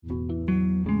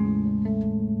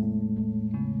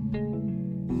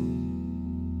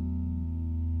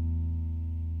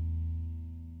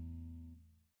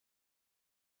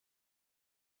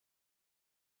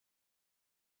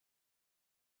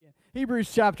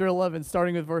Hebrews chapter 11,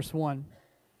 starting with verse 1.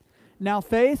 Now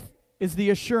faith is the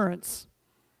assurance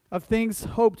of things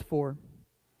hoped for,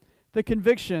 the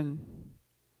conviction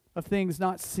of things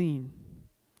not seen.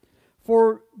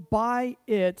 For by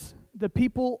it the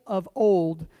people of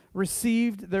old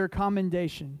received their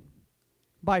commendation.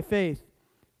 By faith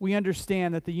we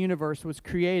understand that the universe was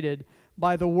created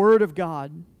by the word of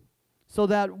God, so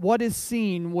that what is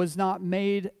seen was not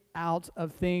made out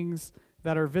of things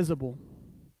that are visible.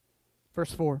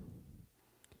 Verse 4.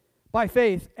 By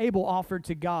faith Abel offered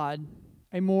to God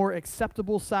a more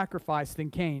acceptable sacrifice than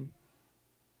Cain,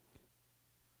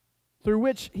 through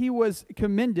which he was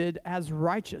commended as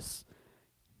righteous,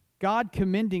 God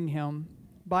commending him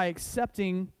by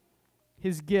accepting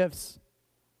his gifts.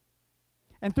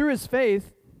 And through his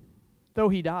faith, though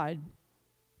he died,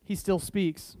 he still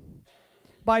speaks.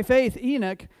 By faith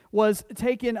Enoch was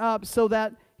taken up so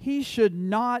that he should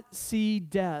not see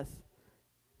death,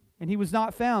 and he was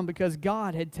not found because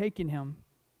God had taken him.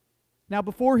 Now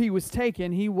before he was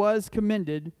taken, he was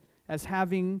commended as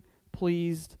having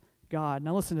pleased God.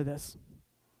 Now listen to this.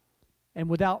 And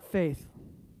without faith,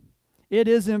 it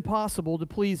is impossible to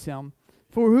please him.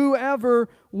 For whoever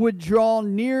would draw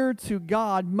near to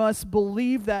God must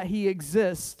believe that he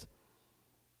exists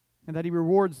and that he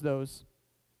rewards those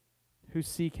who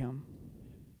seek him.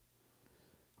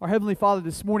 Our Heavenly Father,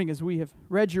 this morning as we have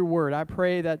read your word, I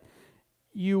pray that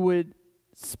you would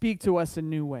speak to us in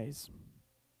new ways.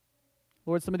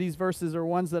 Lord, some of these verses are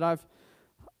ones that I've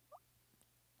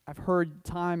heard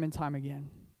time and time again.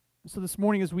 So this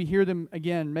morning as we hear them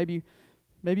again, maybe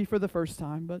for the first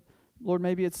time, but Lord,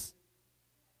 maybe it's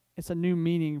a new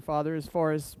meaning, Father, as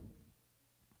far as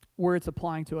where it's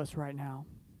applying to us right now.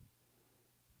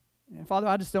 And Father,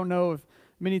 I just don't know if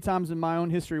many times in my own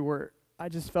history where I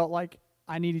just felt like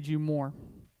I needed you more.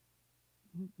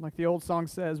 Like the old song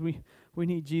says, we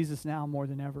need Jesus now more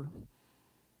than ever.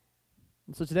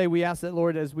 And so today we ask that,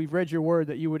 Lord, as we've read your word,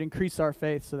 that you would increase our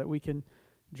faith so that we can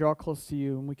draw close to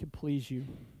you and we can please you.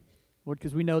 Lord,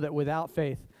 because we know that without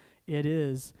faith, it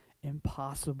is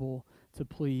impossible to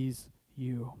please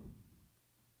you.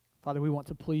 Father, we want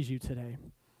to please you today.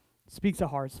 Speak to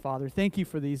hearts, Father. Thank you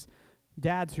for these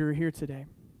dads who are here today.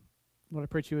 Lord, I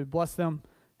pray that you would bless them,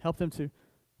 help them to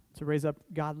raise up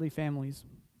godly families.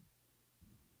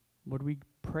 Lord, we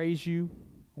praise you.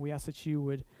 We ask that you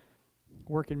would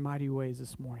work in mighty ways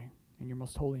this morning. In your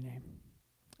most holy name,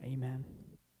 amen.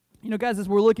 You know, guys, as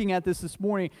we're looking at this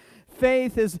morning,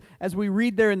 faith is, as we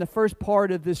read there in the first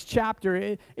part of this chapter,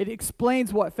 it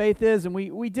explains what faith is, and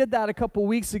we did that a couple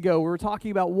weeks ago. We were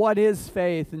talking about what is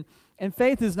faith, and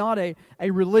faith is not a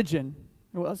religion.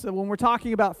 So when we're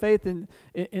talking about faith in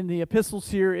the epistles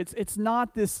here, it's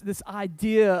not this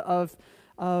idea of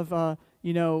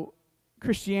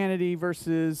Christianity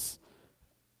versus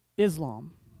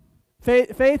Islam.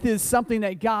 Faith is something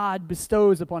that God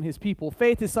bestows upon his people.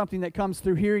 Faith is something that comes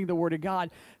through hearing the word of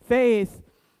God. Faith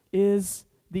is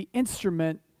the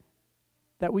instrument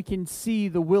that we can see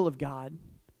the will of God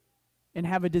and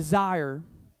have a desire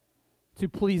to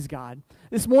please God.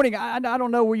 This morning, I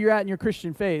don't know where you're at in your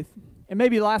Christian faith. And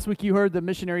maybe last week you heard the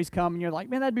missionaries come and you're like,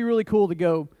 man, that'd be really cool to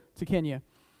go to Kenya.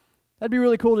 That'd be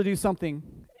really cool to do something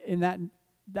in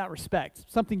that respect.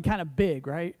 Something kind of big,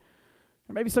 right?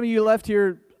 Or maybe some of you left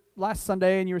here last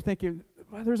Sunday and you were thinking,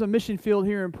 well, there's a mission field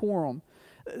here in Purim.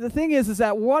 The thing is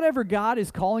that whatever God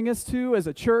is calling us to as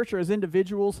a church or as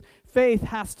individuals, faith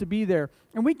has to be there.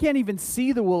 And we can't even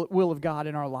see the will of God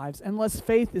in our lives unless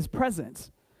faith is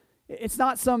present. It's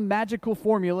not some magical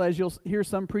formula, as you'll hear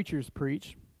some preachers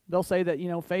preach. They'll say that,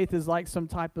 faith is like some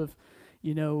type of,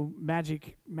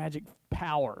 magic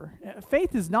power.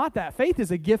 Faith is not that. Faith is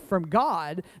a gift from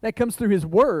God that comes through his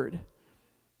word.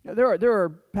 There are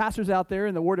pastors out there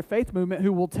in the Word of Faith movement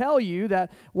who will tell you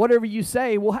that whatever you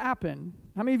say will happen.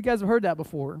 How many of you guys have heard that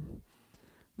before?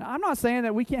 Now, I'm not saying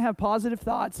that we can't have positive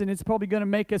thoughts and it's probably going to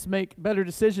make us make better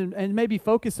decisions and maybe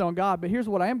focus on God, but here's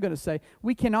what I am going to say.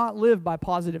 We cannot live by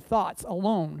positive thoughts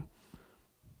alone.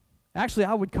 Actually,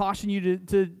 I would caution you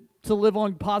to live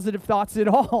on positive thoughts at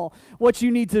all. What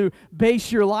you need to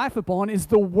base your life upon is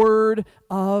the Word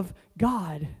of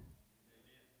God.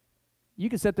 You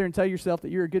can sit there and tell yourself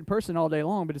that you're a good person all day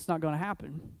long, but it's not going to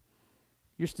happen.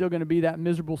 You're still going to be that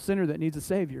miserable sinner that needs a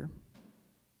Savior.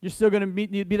 You're still going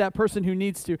to be that person who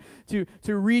needs to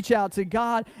reach out to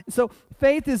God. So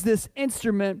faith is this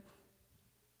instrument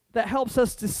that helps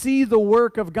us to see the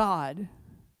work of God.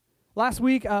 Last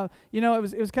week, it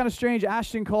was kind of strange.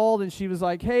 Ashton called and she was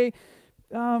like, "Hey,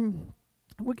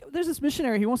 there's this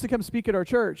missionary. He wants to come speak at our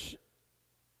church."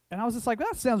 And I was just like,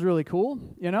 "That sounds really cool,"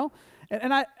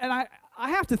 And I I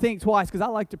have to think twice because I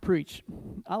like to preach.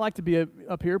 I like to be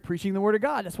up here preaching the Word of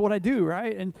God. That's what I do,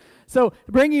 right? And so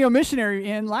bringing a missionary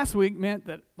in last week meant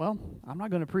that, well, I'm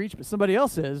not going to preach, but somebody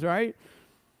else is, right?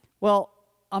 Well,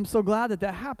 I'm so glad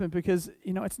that happened because,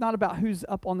 it's not about who's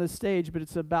up on this stage, but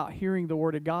it's about hearing the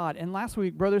Word of God. And last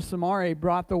week, Brother Samare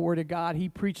brought the Word of God. He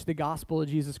preached the gospel of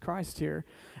Jesus Christ here.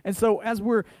 And so as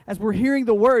we're hearing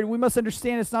the Word, we must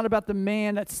understand it's not about the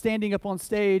man that's standing up on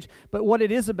stage, but what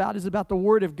it is about the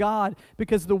Word of God,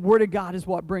 because the Word of God is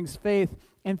what brings faith,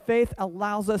 and faith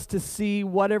allows us to see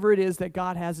whatever it is that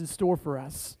God has in store for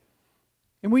us.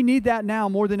 And we need that now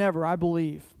more than ever, I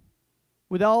believe.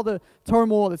 With all the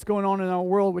turmoil that's going on in our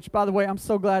world, which, by the way, I'm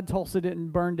so glad Tulsa didn't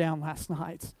burn down last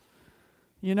night.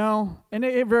 And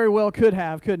it very well could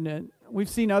have, couldn't it? We've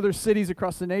seen other cities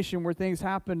across the nation where things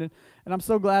happened, and I'm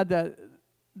so glad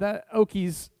that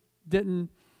Okies didn't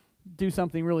do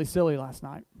something really silly last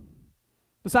night.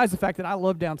 Besides the fact that I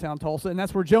love downtown Tulsa, and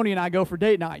that's where Joni and I go for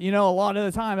date night. A lot of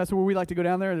the time, that's where we like to go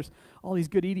down there. There's all these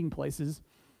good eating places.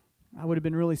 I would have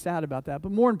been really sad about that.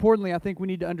 But more importantly, I think we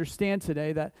need to understand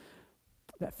today that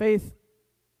faith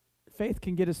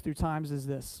can get us through times as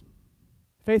this.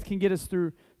 Faith can get us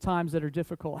through times that are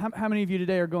difficult. How many of you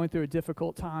today are going through a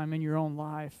difficult time in your own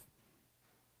life?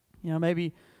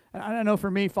 Maybe, I don't know,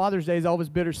 for me, Father's Day is always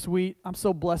bittersweet. I'm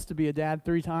so blessed to be a dad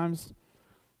 3 times,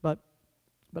 but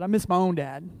I miss my own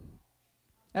dad.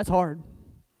 That's hard.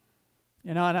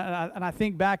 And I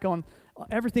think back on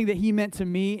everything that he meant to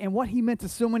me and what he meant to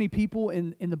so many people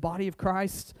in the body of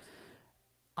Christ.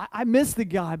 I miss the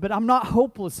guy, but I'm not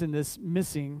hopeless in this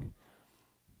missing.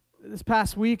 This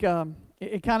past week,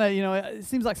 it kind of, it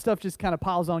seems like stuff just kind of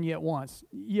piles on you at once.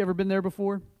 You ever been there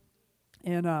before?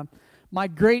 And my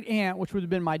great aunt, which would have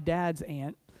been my dad's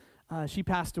aunt, she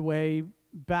passed away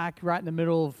back right in the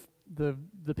middle of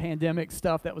the pandemic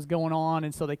stuff that was going on,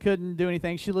 and so they couldn't do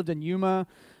anything. She lived in Yuma.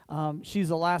 She's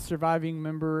the last surviving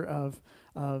member of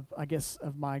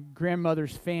my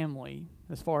grandmother's family,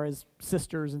 as far as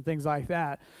sisters and things like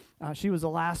that. She was the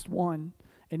last one.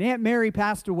 And Aunt Mary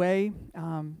passed away,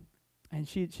 and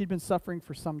she'd been suffering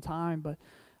for some time, but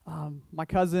my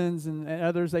cousins and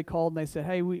others, they called and they said,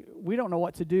 hey, we don't know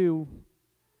what to do.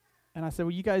 And I said,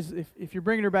 well, you guys, if you're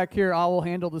bringing her back here, I will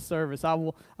handle the service. I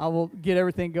will get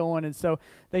everything going. And so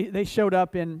they showed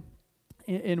up in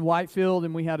Whitefield,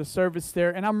 and we had a service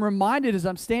there. And I'm reminded as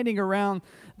I'm standing around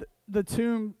the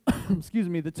tomb,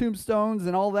 the tombstones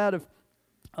and all that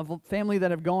of a family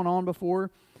that have gone on before,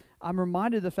 I'm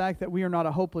reminded of the fact that we are not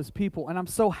a hopeless people. And I'm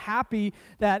so happy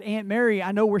that Aunt Mary,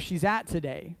 I know where she's at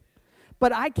today.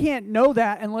 But I can't know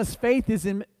that unless faith is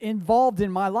involved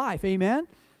in my life. Amen?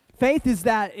 Faith is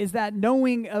that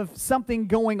knowing of something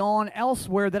going on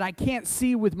elsewhere that I can't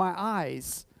see with my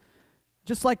eyes.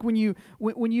 Just like when you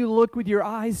look with your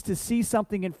eyes to see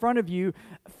something in front of you,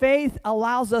 faith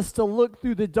allows us to look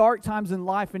through the dark times in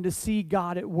life and to see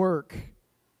God at work.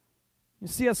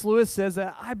 C.S. Lewis says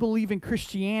that I believe in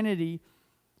Christianity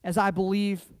as I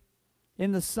believe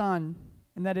in the sun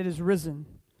and that it is risen.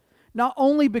 Not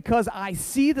only because I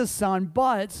see the sun,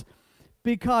 but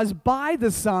because by the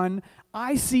sun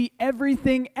I see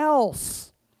everything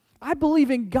else. I believe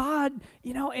in God,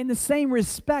 in the same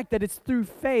respect that it's through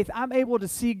faith. I'm able to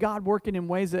see God working in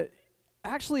ways that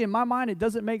actually in my mind it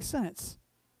doesn't make sense.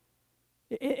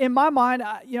 In my mind,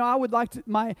 I would like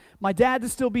my dad to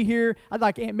still be here. I'd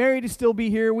like Aunt Mary to still be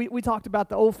here. We talked about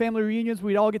the old family reunions.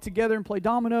 We'd all get together and play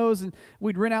dominoes, and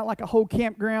we'd rent out like a whole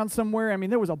campground somewhere. I mean,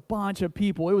 there was a bunch of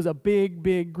people. It was a big,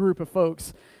 big group of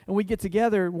folks. And we'd get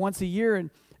together once a year, and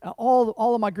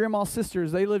all of my grandma's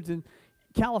sisters, they lived in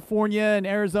California and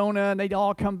Arizona, and they'd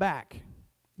all come back.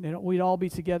 We'd all be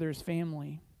together as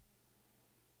family.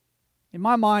 In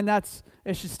my mind,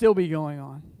 it should still be going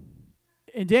on.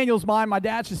 In Daniel's mind, my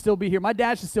dad should still be here. My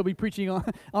dad should still be preaching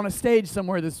on a stage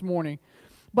somewhere this morning.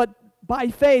 But by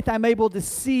faith, I'm able to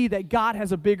see that God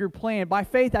has a bigger plan. By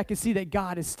faith, I can see that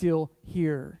God is still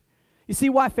here. You see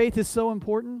why faith is so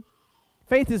important?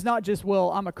 Faith is not just,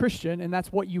 well, I'm a Christian, and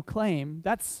that's what you claim.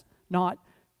 That's not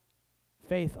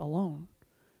faith alone.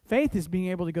 Faith is being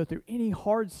able to go through any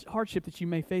hardship that you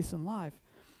may face in life.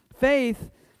 Faith,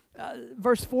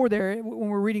 verse 4 there, when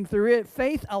we're reading through it,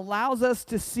 faith allows us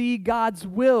to see God's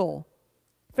will.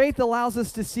 Faith allows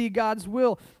us to see God's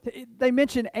will. They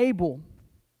mention Abel.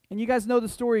 And you guys know the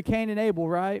story of Cain and Abel,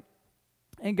 right?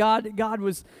 And God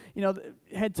was,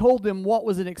 had told them what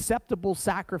was an acceptable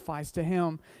sacrifice to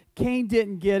him. Cain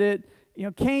didn't get it.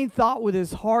 Cain thought with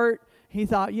his heart, he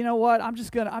thought, you know what, I'm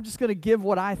just gonna give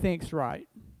what I think's right.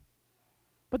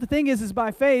 But the thing is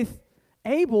by faith,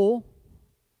 Abel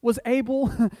was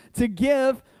able to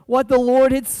give what the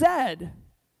Lord had said.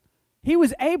 He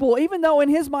was able, even though in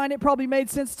his mind it probably made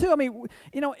sense too. I mean,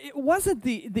 it wasn't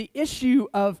the issue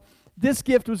of this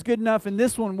gift was good enough and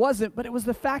this one wasn't, but it was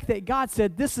the fact that God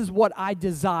said, this is what I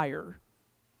desire.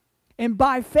 And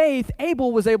by faith,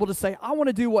 Abel was able to say, I want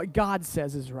to do what God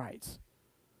says is right.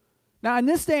 Now, in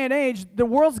this day and age, the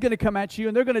world's going to come at you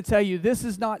and they're going to tell you, this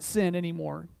is not sin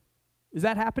anymore. Is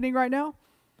that happening right now?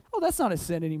 Oh, that's not a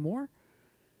sin anymore.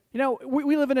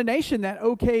 We live in a nation that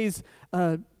okays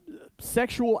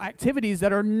sexual activities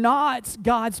that are not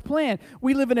God's plan.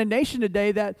 We live in a nation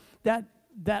today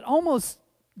that almost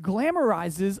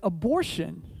glamorizes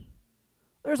abortion.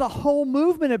 There's a whole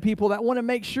movement of people that want to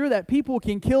make sure that people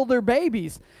can kill their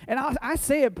babies. And I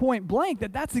say it point blank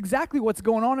that that's exactly what's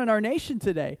going on in our nation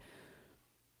today.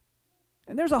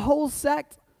 And there's a whole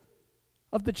sect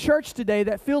of the church today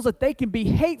that feels that they can be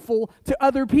hateful to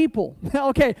other people.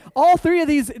 Okay, all three of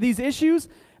these issues,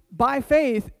 by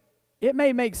faith, it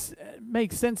may make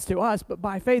sense to us, but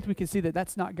by faith we can see that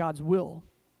that's not God's will.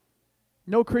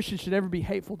 No Christian should ever be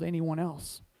hateful to anyone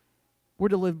else. We're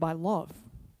to live by love.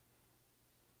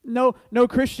 No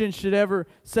Christian should ever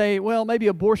say, well, maybe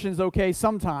abortion's okay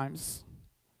sometimes.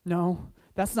 No,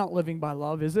 that's not living by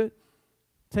love, is it?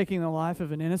 Taking the life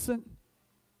of an innocent?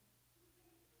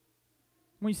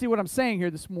 When you see what I'm saying here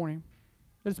this morning,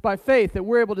 it's by faith that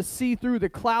we're able to see through the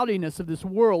cloudiness of this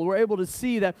world. We're able to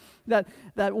see that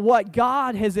what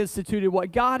God has instituted,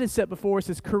 what God has set before us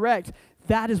is correct.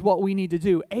 That is what we need to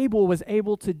do. Abel was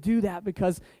able to do that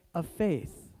because of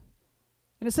faith.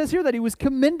 And it says here that he was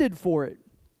commended for it.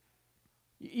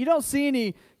 You don't see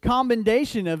any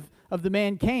commendation of the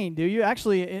man Cain, do you?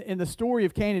 Actually, in the story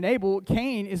of Cain and Abel,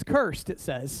 Cain is cursed, it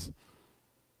says.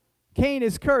 Cain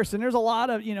is cursed, and there's a lot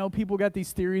of, people got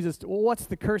these theories as to, well, what's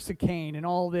the curse of Cain and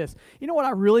all this? You know what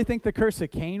I really think the curse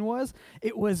of Cain was?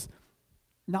 It was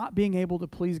not being able to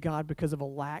please God because of a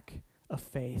lack of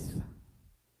faith.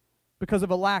 Because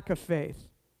of a lack of faith.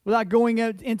 Without going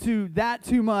into that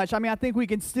too much, I think we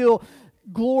can still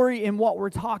glory in what we're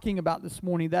talking about this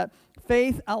morning, that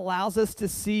faith allows us to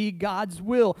see God's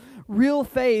will. Real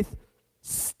faith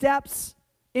steps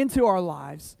into our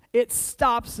lives. It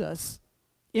stops us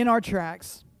in our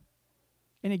tracks,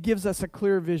 and it gives us a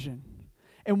clear vision.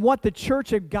 And what the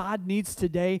church of God needs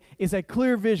today is a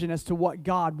clear vision as to what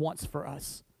God wants for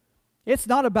us. It's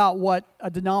not about what a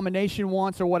denomination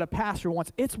wants or what a pastor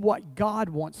wants. It's what God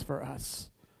wants for us.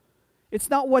 It's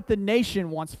not what the nation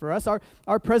wants for us.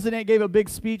 Our president gave a big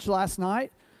speech last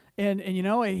night, and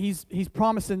he's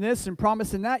promising this and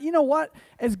promising that. You know what?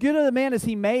 As good of a man as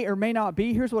he may or may not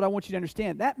be, here's what I want you to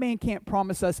understand. That man can't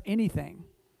promise us anything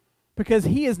because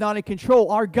he is not in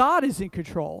control. Our God is in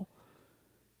control.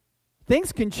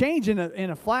 Things can change in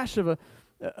a flash of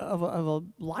a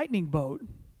lightning bolt.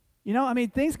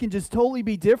 Things can just totally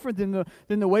be different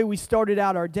than the way we started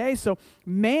out our day. So,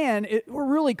 we're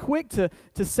really quick to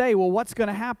say, well, what's going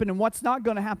to happen and what's not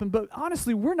going to happen. But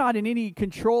honestly, we're not in any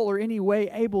control or any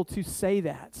way able to say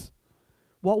that.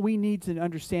 What we need to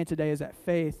understand today is that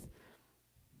faith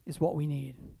is what we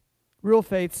need. Real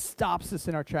faith stops us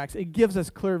in our tracks. It gives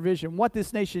us clear vision. What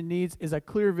this nation needs is a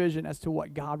clear vision as to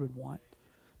what God would want.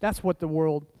 That's what the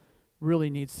world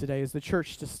really needs today, is the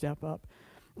church to step up.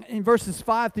 In verses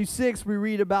 5 through 6, we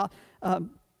read about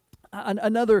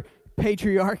another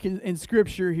patriarch in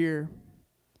Scripture here.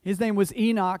 His name was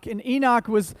Enoch, and Enoch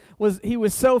was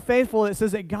so faithful, it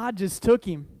says that God just took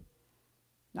him.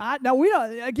 Now we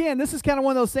don't. Again, this is kind of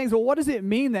one of those things. Well, what does it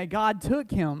mean that God took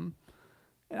him?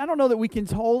 And I don't know that we can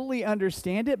totally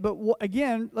understand it, but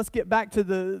again, let's get back to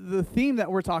the theme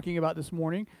that we're talking about this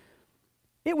morning.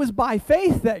 It was by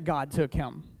faith that God took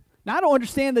him. Now, I don't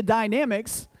understand the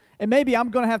dynamics, and maybe I'm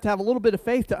going to have a little bit of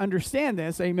faith to understand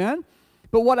this, amen?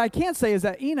 But what I can say is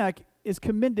that Enoch is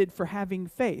commended for having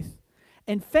faith.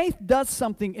 And faith does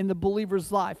something in the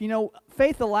believer's life.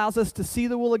 Faith allows us to see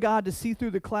the will of God, to see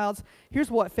through the clouds.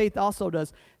 Here's what faith also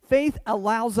does. Faith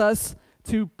allows us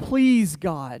to please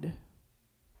God.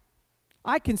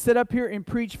 I can sit up here and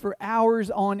preach for hours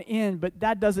on end, but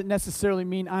that doesn't necessarily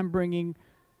mean I'm bringing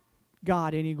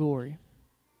God any glory.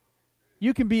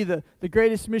 You can be the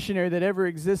greatest missionary that ever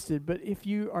existed, but if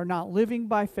you are not living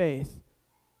by faith,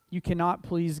 you cannot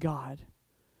please God.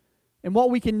 And what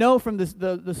we can know from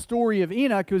the story of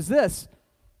Enoch is this.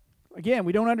 Again,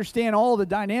 we don't understand all the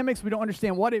dynamics. We don't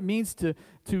understand what it means to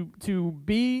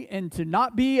be and to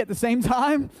not be at the same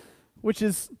time, which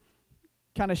is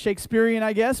kind of Shakespearean,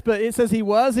 I guess. But it says he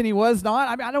was and he was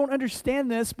not. I don't understand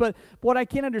this, but what I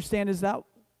can understand is that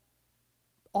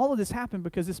all of this happened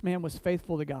because this man was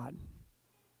faithful to God.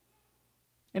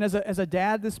 And as a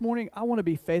dad this morning, I want to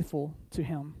be faithful to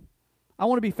him. I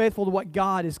want to be faithful to what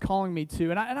God is calling me to.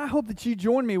 And I hope that you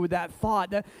join me with that thought.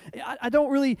 That I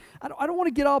don't want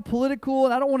to get all political,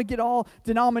 and I don't want to get all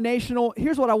denominational.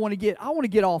 Here's what I want to get. I want to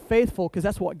get all faithful, because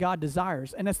that's what God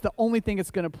desires. And that's the only thing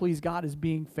that's going to please God, is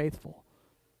being faithful,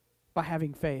 by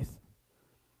having faith.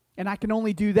 And I can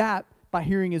only do that by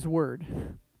hearing His word.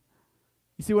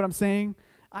 You see what I'm saying?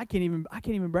 I can't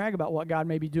even brag about what God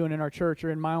may be doing in our church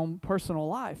or in my own personal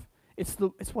life. It's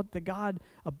what the God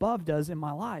above does in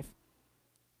my life.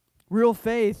 Real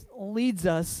faith leads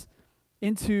us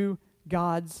into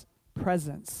God's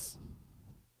presence.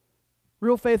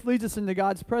 Real faith leads us into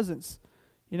God's presence.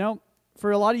 You know,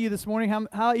 for a lot of you this morning,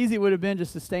 how easy it would have been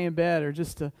just to stay in bed or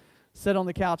just to sit on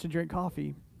the couch and drink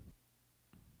coffee.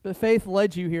 But faith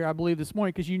led you here, I believe, this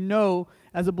morning, because you know,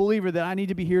 as a believer, that I need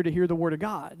to be here to hear the Word of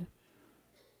God.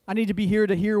 I need to be here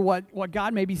to hear what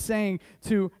God may be saying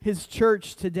to His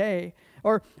church today.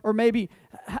 Or maybe,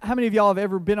 how many of y'all have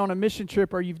ever been on a mission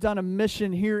trip, or you've done a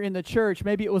mission here in the church?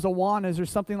 Maybe it was Awanas or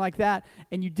something like that,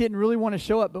 and you didn't really want to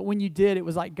show up, but when you did, it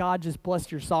was like God just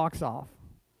blessed your socks off.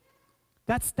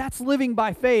 That's living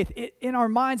by faith. In our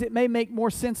minds, it may make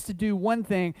more sense to do one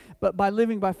thing, but by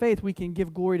living by faith, we can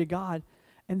give glory to God.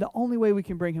 And the only way we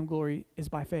can bring Him glory is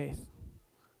by faith.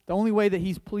 The only way that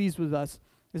He's pleased with us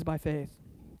is by faith.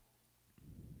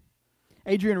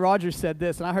 Adrian Rogers said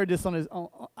this, and I heard this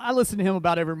I listen to him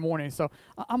about every morning, so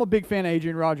I'm a big fan of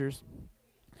Adrian Rogers.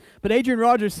 But Adrian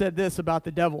Rogers said this about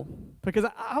the devil, because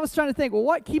I was trying to think, well,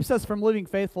 what keeps us from living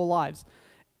faithful lives?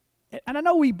 And I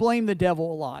know we blame the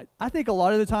devil a lot. I think a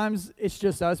lot of the times it's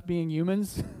just us being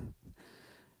humans.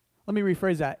 Let me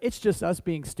rephrase that. It's just us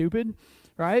being stupid,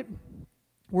 right?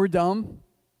 We're dumb.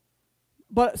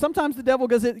 But sometimes the devil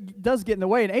does get in the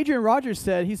way. And Adrian Rogers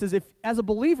said, he says, if as a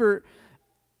believer,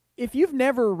 if you've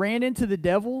never ran into the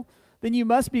devil, then you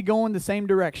must be going the same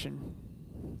direction.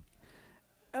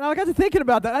 And I got to thinking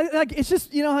about that. It's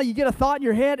just, you know how you get a thought in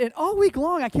your head, and all week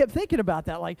long I kept thinking about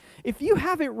that. Like, if you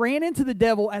haven't ran into the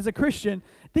devil as a Christian,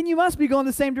 then you must be going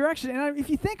the same direction. And if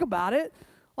you think about it,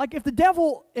 like if the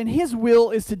devil and his will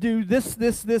is to do this,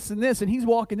 this, this, and this, and he's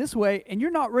walking this way, and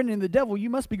you're not running into the devil, you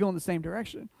must be going the same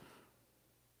direction.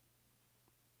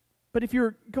 But if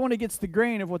you're going against the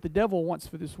grain of what the devil wants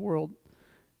for this world,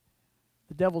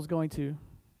 the devil's going to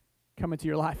come into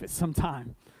your life at some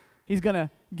time. He's going to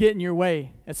get in your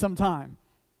way at some time.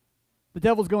 The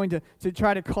devil's going to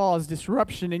try to cause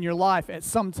disruption in your life at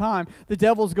some time. The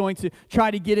devil's going to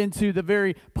try to get into the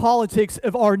very politics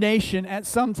of our nation at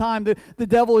some time. The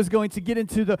devil is going to get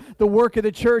into the work of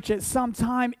the church at some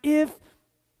time if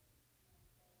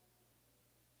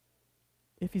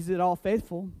he's at all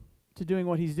faithful to doing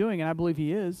what he's doing, and I believe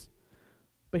he is.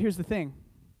 But here's the thing.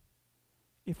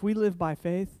 If we live by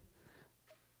faith,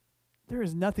 there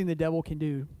is nothing the devil can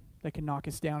do that can knock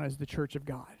us down as the church of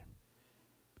God.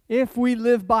 If we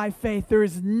live by faith, there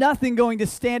is nothing going to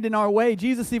stand in our way.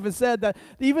 Jesus even said that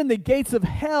even the gates of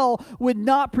hell would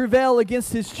not prevail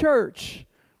against His church.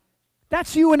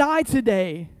 That's you and I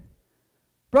today.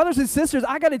 Brothers and sisters,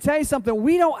 I got to tell you something.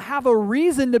 We don't have a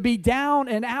reason to be down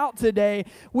and out today.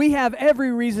 We have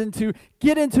every reason to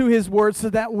get into His Word so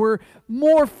that we're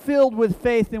more filled with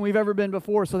faith than we've ever been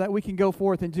before, so that we can go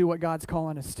forth and do what God's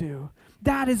calling us to.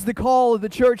 That is the call of the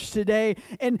church today,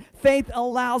 and faith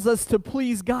allows us to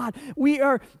please God.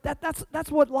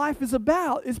 That's what life is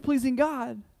about, is pleasing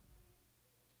God.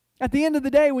 At the end of the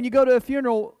day, when you go to a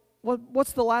funeral,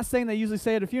 what's the last thing they usually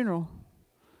say at a funeral?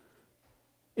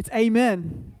 It's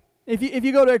amen. If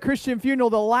you go to a Christian funeral,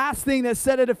 the last thing that's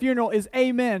said at a funeral is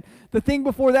amen. The thing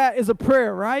before that is a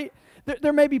prayer, right?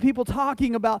 There may be people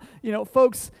talking about,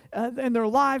 folks and their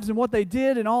lives and what they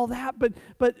did and all that, but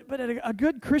at a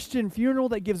good Christian funeral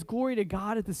that gives glory to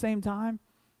God at the same time,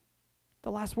 the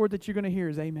last word that you're going to hear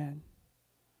is amen.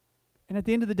 And at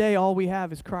the end of the day, all we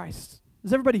have is Christ.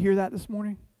 Does everybody hear that this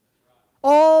morning?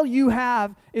 All you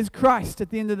have is Christ at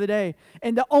the end of the day.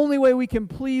 And the only way we can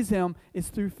please Him is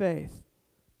through faith.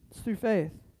 It's through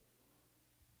faith.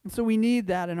 And so we need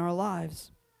that in our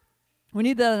lives. We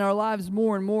need that in our lives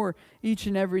more and more each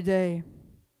and every day.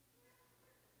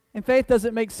 And faith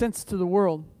doesn't make sense to the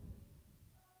world.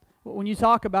 When you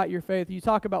talk about your faith, you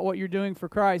talk about what you're doing for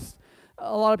Christ,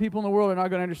 a lot of people in the world are not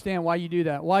going to understand why you do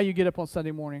that, why you get up on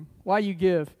Sunday morning, why you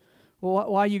give,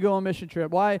 why you go on a mission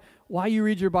trip, why you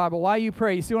read your Bible, why you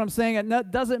pray. You see what I'm saying?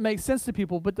 That doesn't make sense to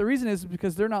people, but the reason is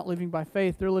because they're not living by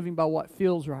faith. They're living by what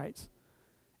feels right.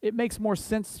 It makes more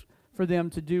sense for them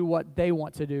to do what they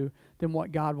want to do than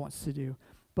what God wants to do.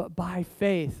 But by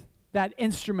faith, that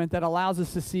instrument that allows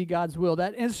us to see God's will,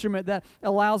 that instrument that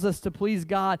allows us to please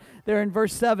God, there in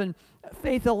verse 7,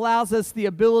 faith allows us the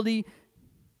ability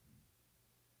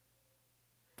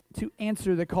to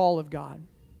answer the call of God.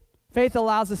 Faith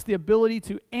allows us the ability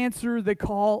to answer the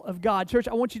call of God. Church,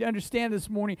 I want you to understand this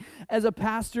morning, as a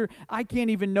pastor, I can't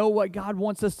even know what God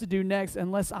wants us to do next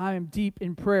unless I am deep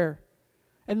in prayer,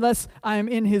 unless I am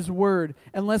in His Word,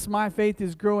 unless my faith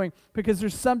is growing. Because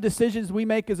there's some decisions we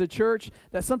make as a church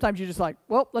that sometimes you're just like,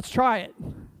 well, let's try it.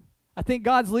 I think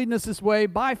God's leading us this way.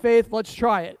 By faith, let's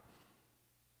try it.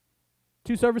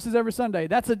 2 services every Sunday.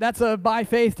 That's a by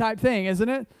faith type thing, isn't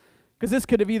it? Because this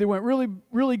could have either went really,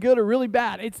 really good or really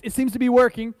bad. It seems to be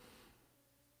working.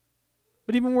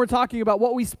 But even when we're talking about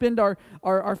what we spend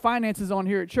our finances on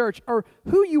here at church, or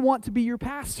who you want to be your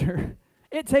pastor,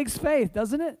 it takes faith,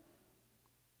 doesn't it?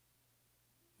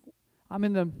 I'm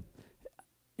in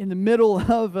the middle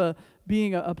of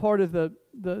being a part of the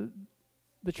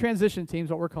transition team is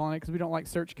what we're calling it, because we don't like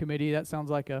search committee. That sounds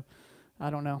like I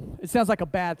don't know. It sounds like a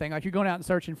bad thing, like you're going out and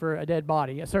searching for a dead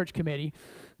body, a search committee.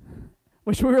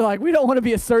 Which we were like, we don't want to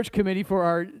be a search committee for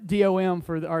our DOM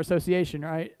for our association,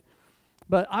 right?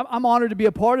 But I'm honored to be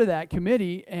a part of that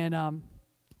committee, and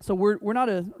so we're not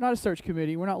a search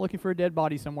committee. We're not looking for a dead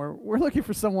body somewhere. We're looking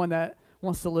for someone that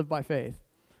wants to live by faith.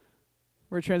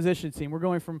 We're a transition team. We're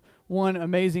going from one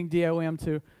amazing DOM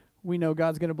to we know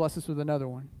God's going to bless us with another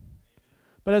one.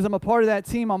 But as I'm a part of that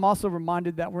team, I'm also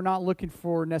reminded that we're not looking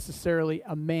for necessarily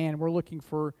a man. We're looking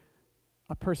for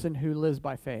a person who lives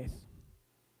by faith.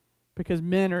 Because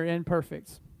men are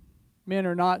imperfect. Men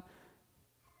are not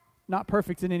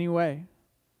perfect in any way,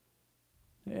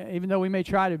 even though we may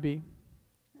try to be.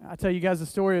 I'll tell you guys the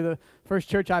story of the first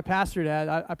church I pastored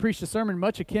at. I preached a sermon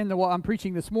much akin to what I'm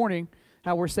preaching this morning,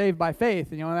 how we're saved by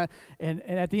faith. And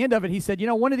at the end of it, he said,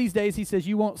 one of these days, he says,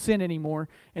 you won't sin anymore,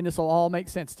 and this will all make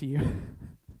sense to you.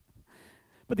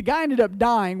 But the guy ended up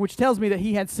dying, which tells me that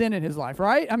he had sin in his life,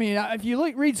 right? I mean, if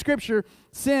you read Scripture,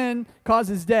 sin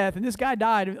causes death, and this guy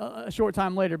died a short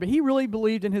time later. But he really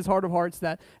believed in his heart of hearts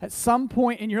that at some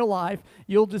point in your life,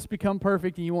 you'll just become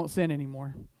perfect and you won't sin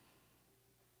anymore.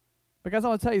 But guys, I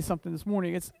want to tell you something this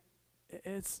morning.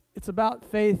 It's about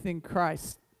faith in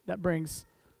Christ that brings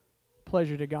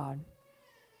pleasure to God.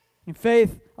 And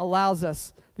faith allows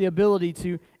us the ability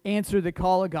to answer the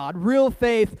call of God. Real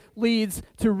faith leads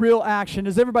to real action.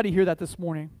 Does everybody hear that this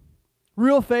morning?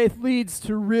 Real faith leads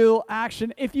to real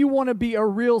action. If you want to be a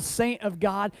real saint of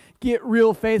God, get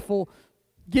real faithful.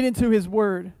 Get into His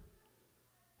Word.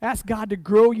 Ask God to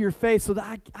grow your faith so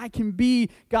that I can be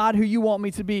God who you want me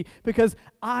to be, because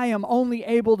I am only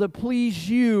able to please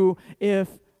you if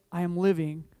I am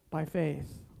living by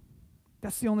faith.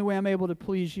 That's the only way I'm able to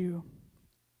please you.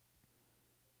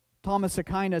 Thomas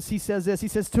Aquinas, he says this. He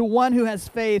says, to one who has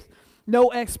faith,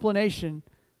 no explanation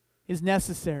is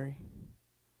necessary.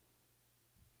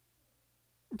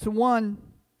 To one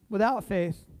without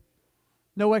faith,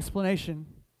 no explanation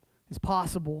is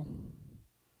possible.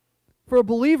 For a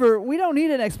believer, we don't need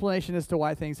an explanation as to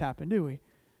why things happen, do we?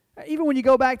 Even when you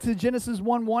go back to Genesis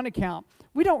 1:1 account,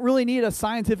 we don't really need a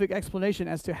scientific explanation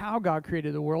as to how God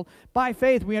created the world. By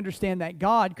faith, we understand that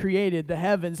God created the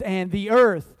heavens and the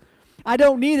earth. I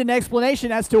don't need an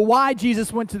explanation as to why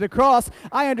Jesus went to the cross.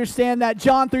 I understand that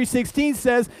John 3:16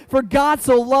 says, for God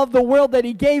so loved the world that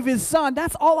He gave His Son.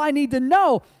 That's all I need to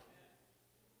know.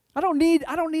 I don't need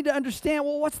to understand,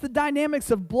 well, what's the dynamics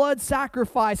of blood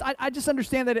sacrifice? I just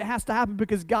understand that it has to happen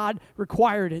because God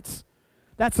required it.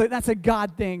 That's a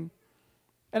God thing.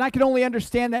 And I can only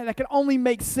understand that, and that can only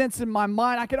make sense in my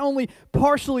mind. I can only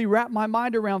partially wrap my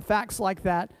mind around facts like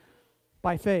that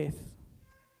by faith.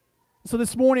 So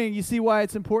this morning, you see why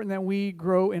it's important that we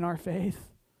grow in our faith.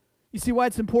 You see why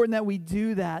it's important that we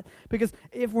do that. Because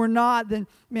if we're not, then,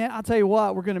 man, I'll tell you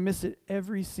what, we're going to miss it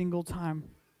every single time.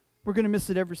 We're going to miss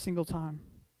it every single time.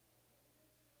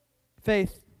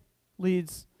 Faith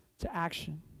leads to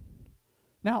action.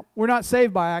 Now, we're not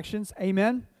saved by actions.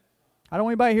 Amen? I don't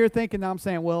want anybody here thinking that I'm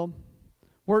saying, well,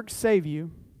 works save you.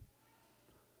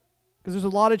 Because there's a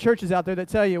lot of churches out there that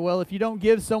tell you, well, if you don't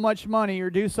give so much money or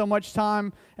do so much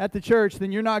time at the church,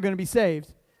 then you're not going to be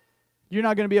saved. You're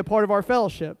not going to be a part of our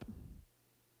fellowship.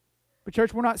 But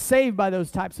church, we're not saved by those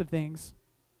types of things.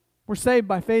 We're saved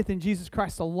by faith in Jesus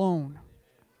Christ alone.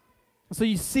 And so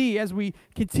you see, as we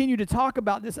continue to talk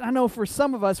about this, I know for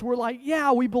some of us, we're like,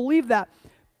 yeah, we believe that.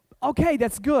 Okay,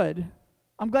 that's good.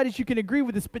 I'm glad that you can agree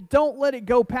with this, but don't let it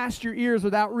go past your ears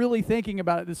without really thinking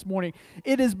about it this morning.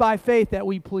 It is by faith that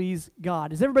we please God.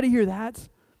 Does everybody hear that?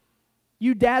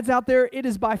 You dads out there, it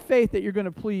is by faith that you're going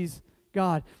to please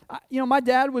God. My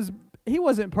dad he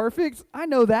wasn't perfect. I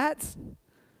know that.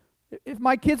 If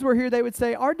my kids were here, they would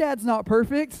say, our dad's not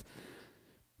perfect.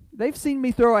 They've seen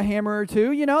me throw a hammer or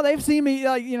two. They've seen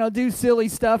me, do silly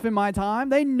stuff in my time.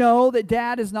 They know that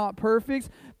Dad is not perfect.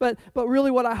 But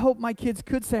really what I hope my kids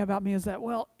could say about me is that,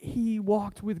 well, he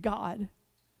walked with God.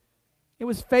 It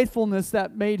was faithfulness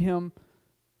that made him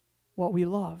what we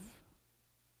love.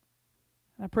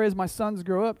 And I pray as my sons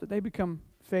grow up that they become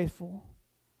faithful,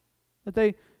 that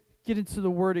they get into the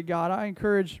Word of God. I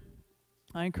encourage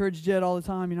Jed all the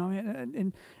time,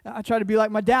 and I try to be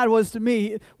like my dad was to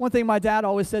me. One thing my dad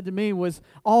always said to me was,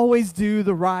 always do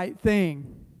the right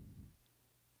thing.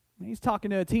 And he's talking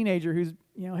to a teenager who's,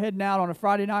 heading out on a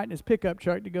Friday night in his pickup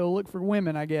truck to go look for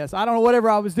women, I guess. I don't know, whatever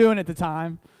I was doing at the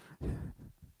time.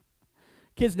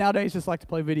 Kids nowadays just like to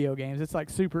play video games. It's like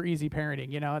super easy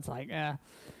parenting, It's like,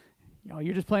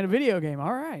 you're just playing a video game.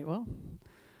 All right, well,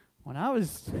 when I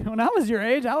was your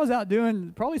age, I was out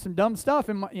doing probably some dumb stuff,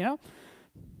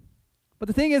 But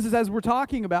the thing is as we're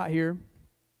talking about here,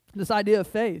 this idea of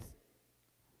faith,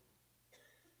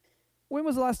 when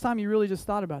was the last time you really just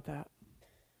thought about that?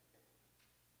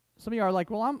 Some of you are like,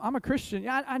 well, I'm a Christian.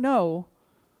 Yeah, I know.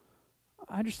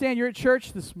 I understand you're at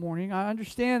church this morning. I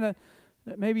understand that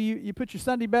maybe you put your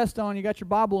Sunday best on, you got your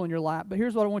Bible in your lap. But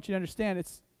here's what I want you to understand.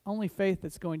 It's only faith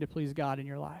that's going to please God in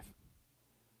your life.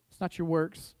 It's not your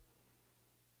works.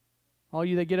 All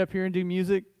you that get up here and do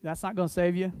music, that's not going to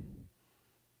save you.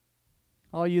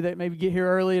 All you that maybe get here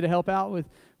early to help out with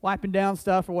wiping down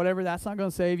stuff or whatever, that's not going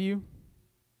to save you.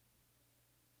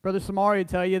 Brother Samari would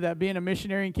tell you that being a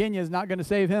missionary in Kenya is not going to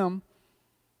save him.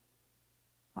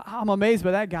 I'm amazed by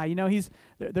that guy.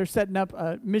 They're setting up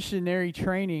a missionary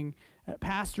training,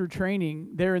 pastor training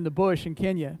there in the bush in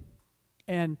Kenya.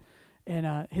 And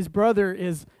his brother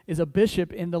is a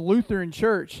bishop in the Lutheran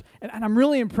church. And I'm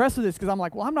really impressed with this because I'm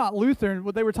like, well, I'm not Lutheran.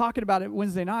 What they were talking about it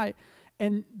Wednesday night.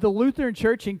 And the Lutheran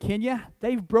church in Kenya,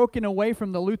 they've broken away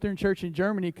from the Lutheran church in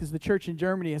Germany because the church in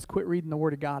Germany has quit reading the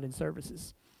Word of God in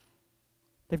services.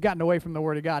 They've gotten away from the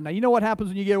Word of God. Now, you know what happens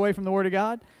when you get away from the Word of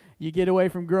God? You get away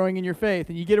from growing in your faith.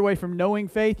 And you get away from knowing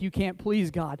faith, you can't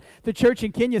please God. The church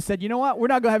in Kenya said, you know what? We're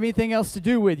not going to have anything else to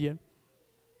do with you.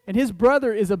 And his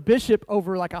brother is a bishop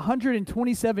over like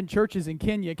 127 churches in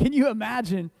Kenya. Can you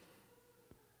imagine?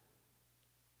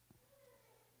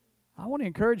 I want to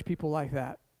encourage people like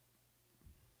that.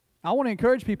 I want to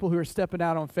encourage people who are stepping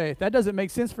out on faith. That doesn't make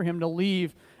sense for him to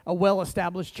leave a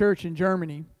well-established church in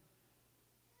Germany.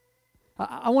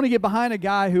 I want to get behind a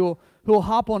guy who will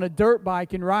hop on a dirt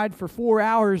bike and ride for 4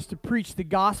 hours to preach the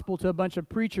gospel to a bunch of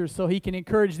preachers so he can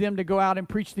encourage them to go out and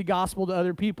preach the gospel to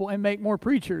other people and make more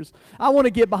preachers. I want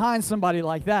to get behind somebody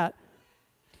like that.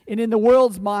 And in the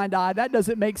world's mind eye, that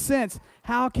doesn't make sense.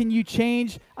 How can you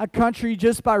change a country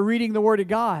just by reading the Word of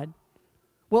God?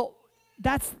 Well,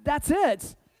 that's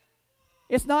it.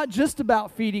 It's not just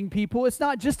about feeding people. It's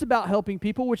not just about helping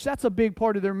people, which that's a big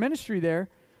part of their ministry there.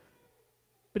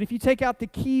 But if you take out the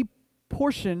key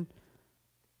portion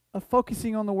of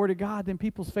focusing on the Word of God, then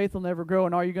people's faith will never grow,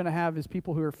 and all you're going to have is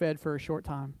people who are fed for a short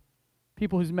time,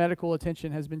 people whose medical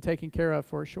attention has been taken care of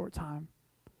for a short time.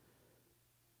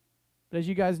 But as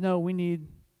you guys know, we need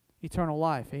eternal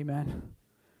life, amen?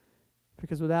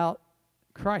 Because without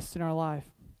Christ in our life,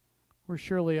 we're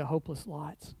surely a hopeless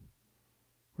lot.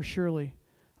 We're surely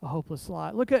a hopeless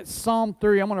lot. Look at Psalm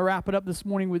 3. I'm going to wrap it up this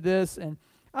morning with this, and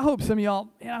I hope some of y'all,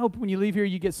 and I hope when you leave here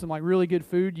you get some like really good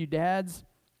food, you dads.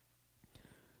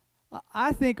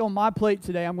 I think on my plate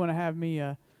today I'm going to have me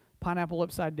a pineapple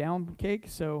upside down cake.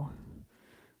 So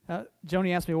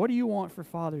Joni asked me, what do you want for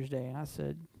Father's Day? And I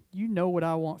said, you know what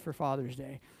I want for Father's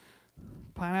Day.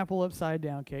 Pineapple upside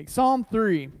down cake. Psalm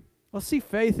 3. Let's see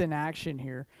faith in action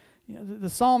here. The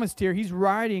psalmist here, he's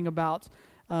writing about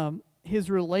his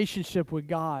relationship with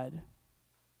God.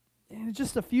 In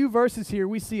just a few verses here,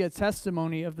 we see a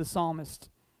testimony of the psalmist.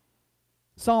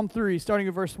 Psalm 3, starting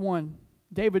at verse 1.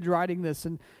 David's writing this,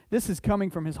 and this is coming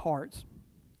from his heart.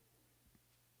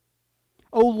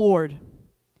 O Lord,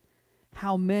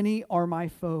 how many are my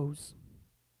foes?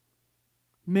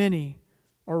 Many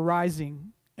are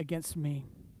rising against me.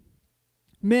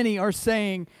 Many are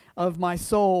saying of my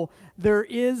soul, there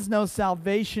is no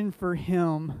salvation for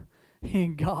him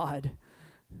in God.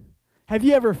 Have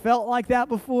you ever felt like that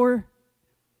before?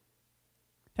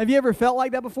 Have you ever felt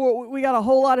like that before? We got a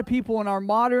whole lot of people in our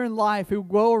modern life who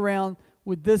go around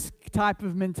with this type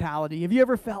of mentality. Have you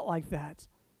ever felt like that?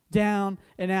 Down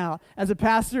and out. As a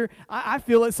pastor, I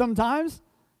feel it sometimes.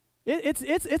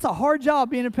 It's a hard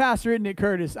job being a pastor, isn't it,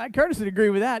 Curtis? Curtis would agree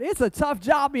with that. It's a tough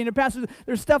job being a pastor.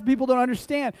 There's stuff people don't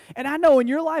understand. And I know in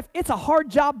your life, it's a hard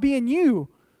job being you.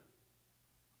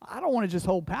 I don't want to just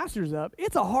hold pastors up.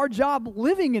 It's a hard job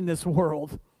living in this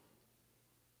world.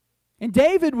 And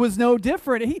David was no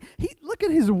different. He look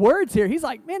at his words here. He's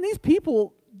like, man, these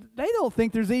people, they don't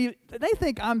think they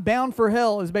think I'm bound for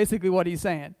hell is basically what he's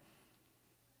saying.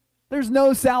 There's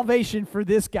no salvation for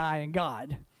this guy in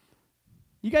God.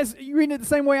 You guys, you reading it the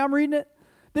same way I'm reading it?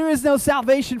 There is no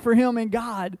salvation for him in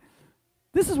God.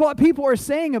 This is what people are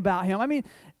saying about him. I mean,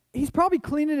 he's probably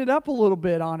cleaning it up a little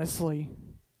bit, honestly.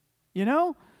 You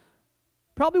know?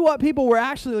 Probably what people were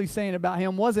actually saying about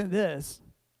him wasn't this.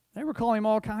 They were calling him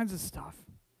all kinds of stuff.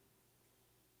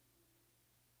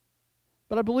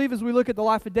 But I believe as we look at the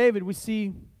life of David, we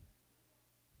see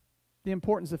the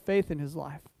importance of faith in his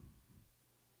life.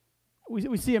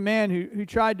 We see a man who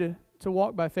tried to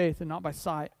walk by faith and not by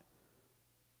sight.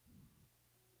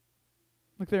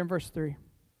 Look there in verse 3.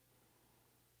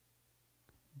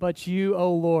 But you,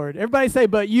 O Lord. Everybody say,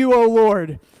 but you, O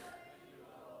Lord.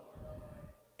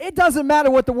 It doesn't matter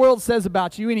what the world says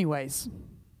about you anyways.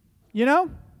 You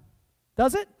know?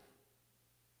 Does it?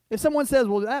 If someone says,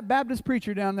 well, that Baptist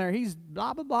preacher down there, he's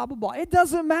blah, blah, blah, blah, blah. It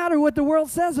doesn't matter what the world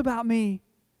says about me.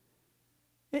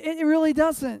 It really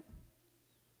doesn't.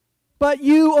 But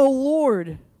you, O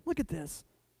Lord, look at this.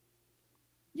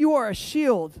 You are a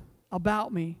shield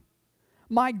about me,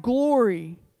 my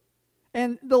glory,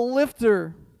 and the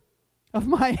lifter of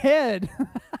my head.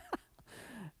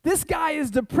 This guy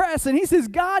is depressed, and he says,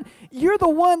 God, you're the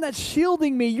one that's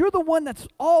shielding me. You're the one that's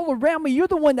all around me. You're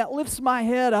the one that lifts my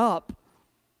head up.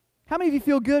 How many of you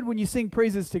feel good when you sing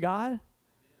praises to God?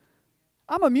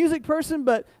 I'm a music person,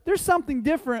 but there's something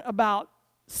different about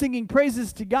singing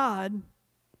praises to God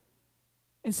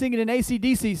and singing an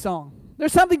AC/DC song.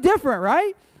 There's something different,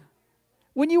 right?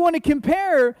 When you want to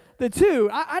compare the two,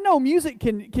 I know music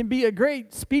can be a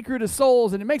great speaker to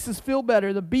souls, and it makes us feel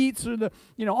better, the beats or the,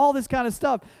 all this kind of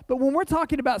stuff. But when we're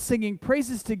talking about singing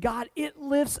praises to God, it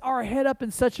lifts our head up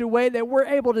in such a way that we're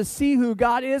able to see who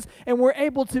God is, and we're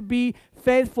able to be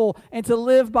faithful and to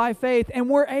live by faith, and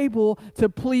we're able to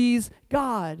please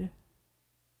God.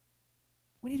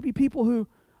 We need to be people who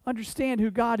understand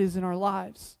who God is in our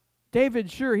lives.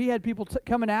 David, sure, he had people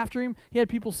coming after him. He had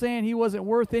people saying he wasn't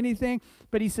worth anything.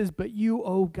 But he says, but you,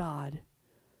 O God,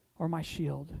 are my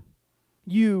shield.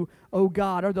 You, O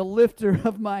God, are the lifter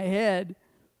of my head.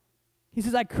 He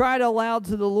says, I cried aloud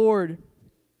to the Lord,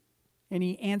 and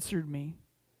he answered me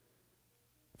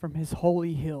from his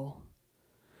holy hill.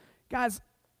 Guys,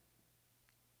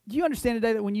 do you understand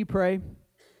today that when you pray,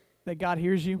 that God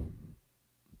hears you?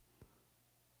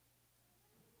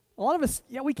 A lot of us,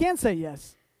 we can say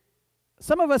yes.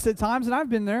 Some of us at times, and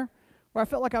I've been there, where I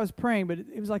felt like I was praying, but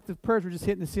it was like the prayers were just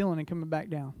hitting the ceiling and coming back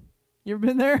down. You ever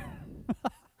been there?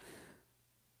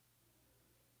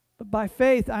 But by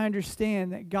faith, I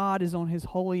understand that God is on his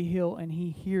holy hill and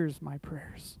he hears my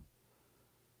prayers.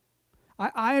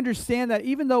 I understand that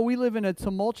even though we live in a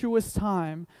tumultuous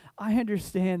time, I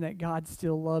understand that God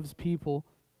still loves people.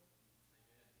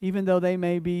 Even though they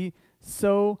may be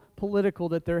so political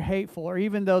that they're hateful, or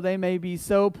even though they may be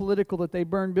so political that they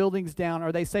burn buildings down,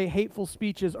 or they say hateful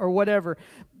speeches, or whatever,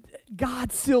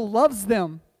 God still loves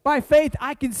them. By faith,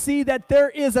 I can see that there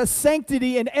is a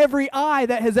sanctity in every eye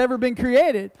that has ever been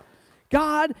created.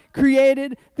 God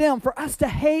created them. For us to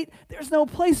hate, there's no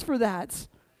place for that.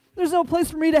 There's no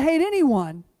place for me to hate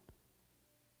anyone.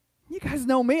 You guys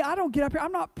know me. I don't get up here.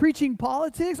 I'm not preaching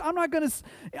politics. I'm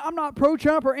not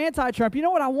pro-Trump or anti-Trump. You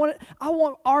know what I want? I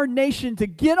want our nation to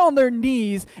get on their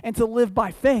knees and to live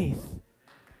by faith.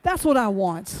 That's what I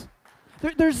want.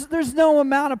 There's no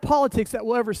amount of politics that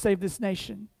will ever save this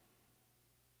nation.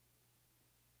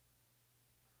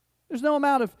 There's no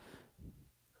amount of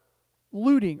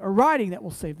looting or rioting that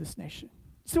will save this nation.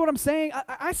 See what I'm saying?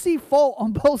 I see fault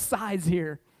on both sides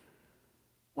here.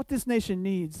 What this nation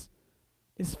needs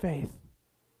is faith.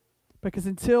 Because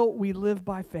until we live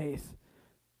by faith,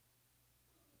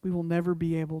 we will never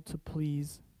be able to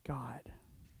please God.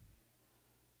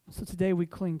 So today we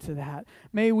cling to that.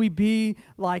 May we be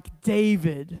like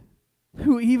David,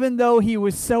 who even though he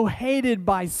was so hated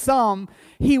by some,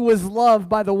 he was loved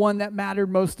by the one that mattered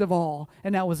most of all,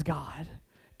 and that was God.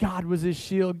 God was his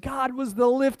shield. God was the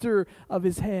lifter of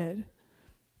his head.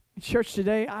 Church,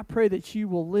 today I pray that you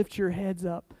will lift your heads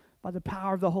up by the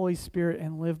power of the Holy Spirit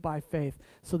and live by faith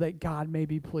so that God may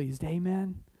be pleased.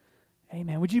 Amen?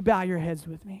 Amen. Would you bow your heads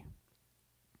with me?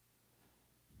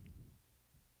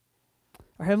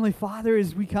 Our Heavenly Father,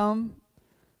 as we come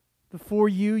before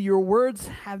you, your words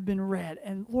have been read.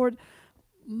 And Lord,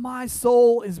 my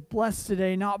soul is blessed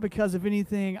today, not because of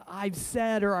anything I've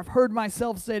said or I've heard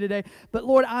myself say today, but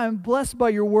Lord, I am blessed by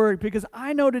your word because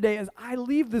I know today as I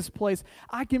leave this place,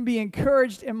 I can be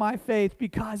encouraged in my faith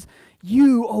because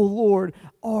you, O Lord,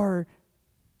 are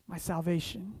my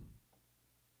salvation.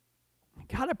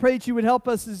 God, I pray that you would help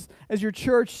us as your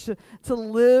church to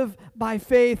live by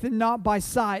faith and not by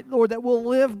sight. Lord, that we'll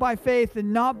live by faith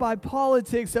and not by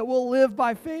politics, that we'll live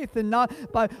by faith and not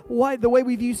by the way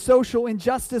we view social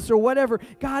injustice or whatever.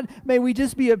 God, may we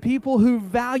just be a people who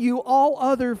value all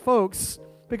other folks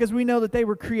because we know that they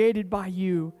were created by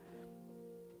you.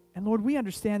 And Lord, we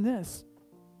understand this,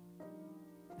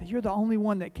 that you're the only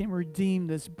one that can redeem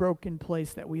this broken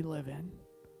place that we live in.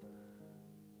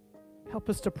 Help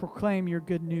us to proclaim your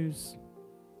good news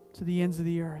to the ends of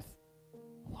the earth.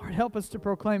 Lord, help us to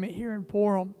proclaim it here in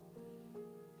Porham.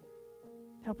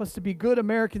 Help us to be good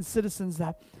American citizens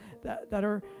that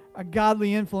are a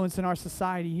godly influence in our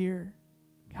society here.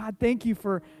 God, thank you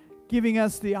for giving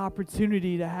us the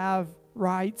opportunity to have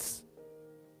rights,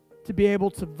 to be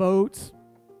able to vote.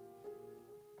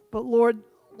 But Lord,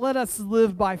 let us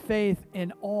live by faith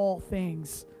in all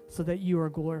things so that you are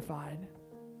glorified.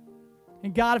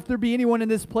 And God, if there be anyone in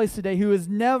this place today who has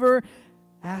never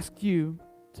asked you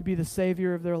to be the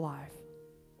Savior of their life,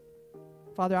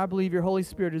 Father, I believe your Holy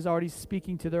Spirit is already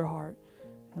speaking to their heart.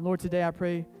 And Lord, today I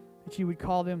pray that you would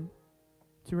call them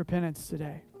to repentance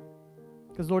today.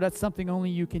 Because Lord, that's something only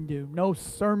you can do. No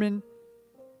sermon,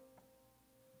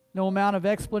 no amount of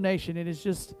explanation. It is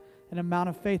just an amount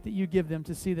of faith that you give them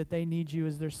to see that they need you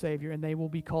as their Savior, and they will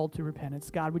be called to repentance.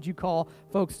 God, would you call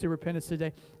folks to repentance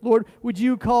today? Lord, would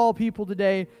you call people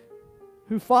today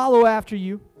who follow after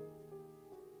you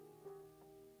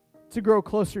to grow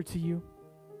closer to you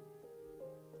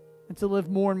and to live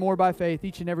more and more by faith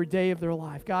each and every day of their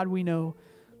life? God, we know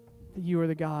that you are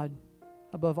the God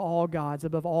above all gods,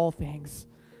 above all things.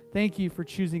 Thank you for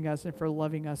choosing us and for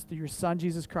loving us through your Son,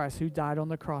 Jesus Christ, who died on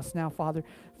the cross. Now, Father,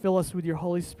 fill us with your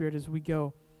Holy Spirit as we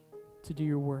go to do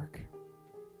your work.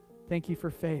 Thank you for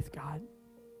faith, God,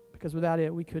 because without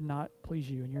it, we could not please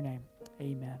you. In your name,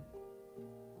 amen.